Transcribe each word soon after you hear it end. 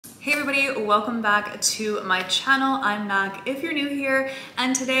Hey everybody, welcome back to my channel. I'm Nak if you're new here,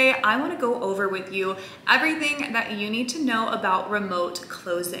 and today I want to go over with you everything that you need to know about remote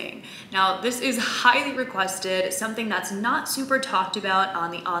closing. Now, this is highly requested, something that's not super talked about on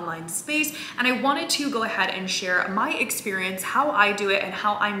the online space, and I wanted to go ahead and share my experience, how I do it, and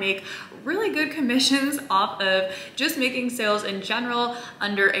how I make really good commissions off of just making sales in general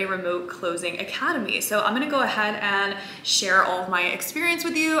under a remote closing academy. So I'm gonna go ahead and share all of my experience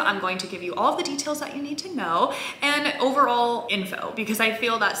with you. I'm going to give you all of the details that you need to know and overall info, because I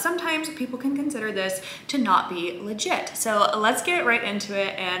feel that sometimes people can consider this to not be legit. So let's get right into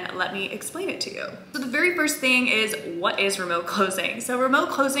it and let me explain it to you. So the very first thing is, what is remote closing? So remote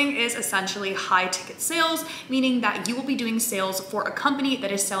closing is essentially high ticket sales, meaning that you will be doing sales for a company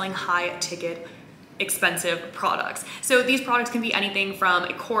that is selling high ticket expensive products. So these products can be anything from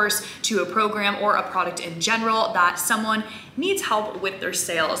a course to a program or a product in general that someone needs help with their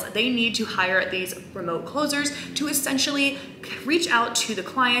sales. They need to hire these remote closers to essentially reach out to the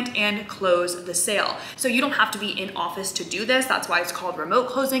client and close the sale. So you don't have to be in office to do this. That's why it's called remote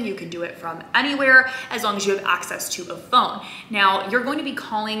closing. You can do it from anywhere as long as you have access to a phone. Now, you're going to be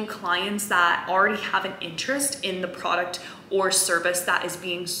calling clients that already have an interest in the product or service that is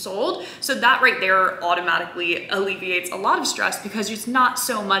being sold. So that right there automatically alleviates a lot of stress, because it's not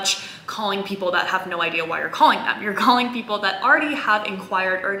so much calling people that have no idea why you're calling them. You're calling people that already have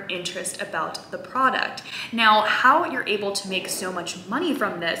inquired or an interest about the product. Now, how you're able to make so much money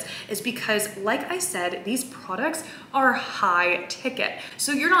from this is because, like I said, these products are high ticket.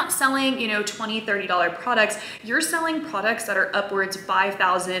 So you're not selling, $20, $30 products. You're selling products that are upwards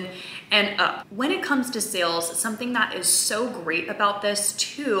 $5,000 and up. When it comes to sales, something that is so great about this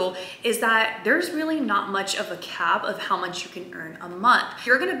too is that there's really not much of a cap of how much you can earn a month.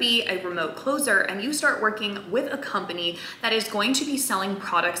 You're gonna be a remote closer and you start working with a company that is going to be selling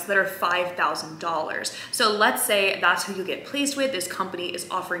products that are $5,000. So let's say that's who you get placed with. This company is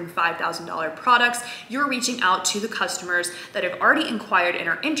offering $5,000 products. You're reaching out to the customers that have already inquired and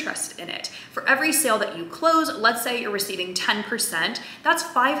are interested in it. For every sale that you close, let's say you're receiving 10%, that's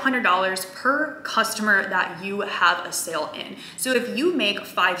 $500 per customer that you have a sale in. So if you make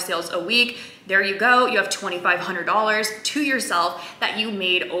 5 sales a week, there you go, you have $2,500 to yourself that you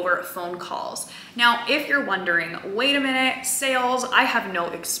made over phone calls. Now, if you're wondering, wait a minute, sales, I have no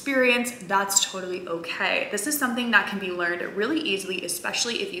experience, that's totally okay. This is something that can be learned really easily,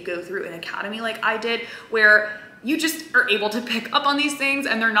 especially if you go through an academy like I did, where you just are able to pick up on these things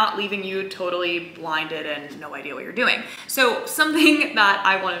and they're not leaving you totally blinded and no idea what you're doing. So something that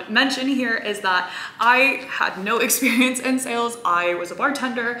I want to mention here is that I had no experience in sales. I was a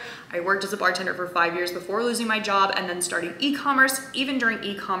bartender. I worked as a bartender for 5 years before losing my job and then starting e-commerce. Even during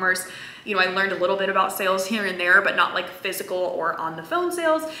e-commerce, I learned a little bit about sales here and there, but not like physical or on the phone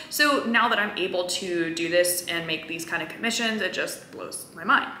sales. So now that I'm able to do this and make these kind of commissions, it just blows my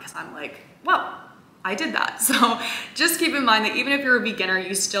mind, because I'm like, wow, I did that. So just keep in mind that even if you're a beginner,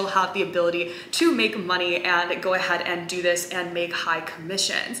 you still have the ability to make money and go ahead and do this and make high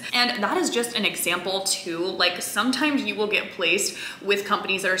commissions. And that is just an example too. Like, sometimes you will get placed with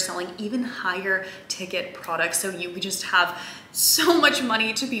companies that are selling even higher ticket products. So you just have so much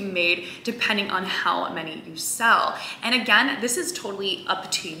money to be made depending on how many you sell. And again, this is totally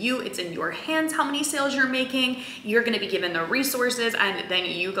up to you. It's in your hands how many sales you're making. You're gonna be given the resources and then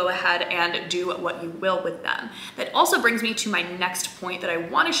you go ahead and do what you will with them. That also brings me to my next point that I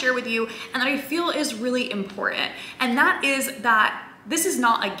wanna share with you and that I feel is really important. And that is that this is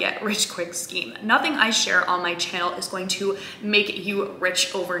not a get-rich-quick scheme. Nothing I share on my channel is going to make you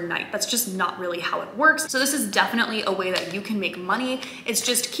rich overnight. That's just not really how it works. So this is definitely a way that you can make money. It's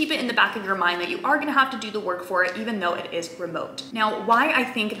just keep it in the back of your mind that you are gonna have to do the work for it, even though it is remote. Now, why I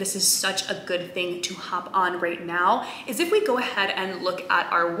think this is such a good thing to hop on right now is if we go ahead and look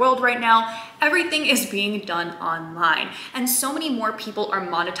at our world right now, everything is being done online. And so many more people are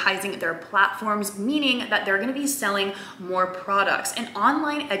monetizing their platforms, meaning that they're gonna be selling more products. And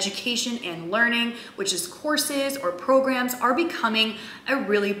online education and learning, which is courses or programs, are becoming a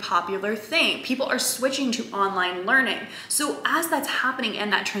really popular thing. People are switching to online learning. So as that's happening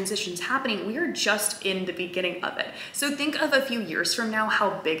and that transition's happening, we are just in the beginning of it. So think of a few years from now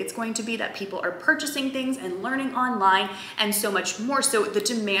how big it's going to be that people are purchasing things and learning online and so much more. So the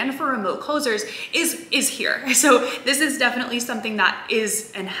demand for remote closers is here. So this is definitely something that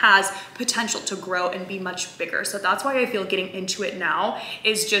is and has potential to grow and be much bigger. So that's why I feel getting into it now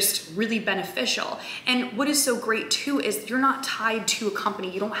is just really beneficial. And what is so great too is you're not tied to a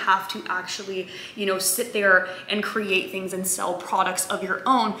company. You don't have to actually, you know, sit there and create things and sell products of your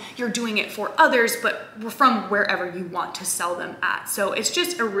own. You're doing it for others, but from wherever you want to sell them at. So it's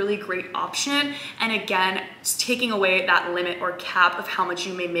just a really great option. And again, it's taking away that limit or cap of how much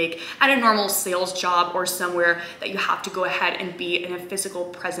you may make at a normal sales job or somewhere that you have to go ahead and be in a physical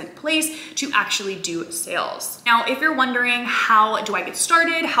present place to actually do sales. Now, if you're wondering, how do I get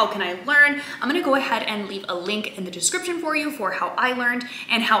started? How can I learn? I'm gonna go ahead and leave a link in the description for you for how I learned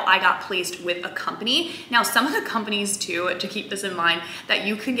and how I got placed with a company. Now, some of the companies too, to keep this in mind, that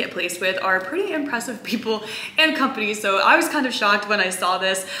you can get placed with are pretty impressive people and companies. So I was kind of shocked when I saw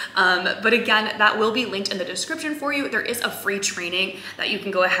this. But again, that will be linked in the description for you. There is a free training that you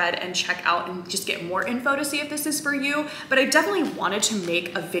can go ahead and check out and just get more info to see if this is for you. But I definitely wanted to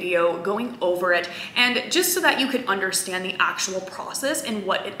make a video going over it, and just so that you could understand the actual process and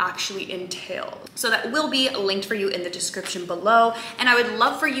what it actually entails. So that will be linked for you in the description below. And I would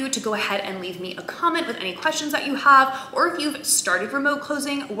love for you to go ahead and leave me a comment with any questions that you have, or if you've started remote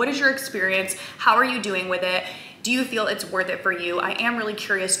closing, what is your experience? How are you doing with it? Do you feel it's worth it for you? I am really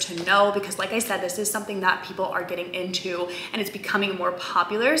curious to know, because like I said, this is something that people are getting into and it's becoming more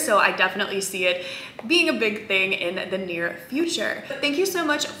popular. So I definitely see it being a big thing in the near future. But thank you so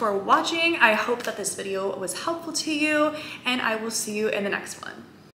much for watching. I hope that this video was helpful to you, and I will see you in the next one.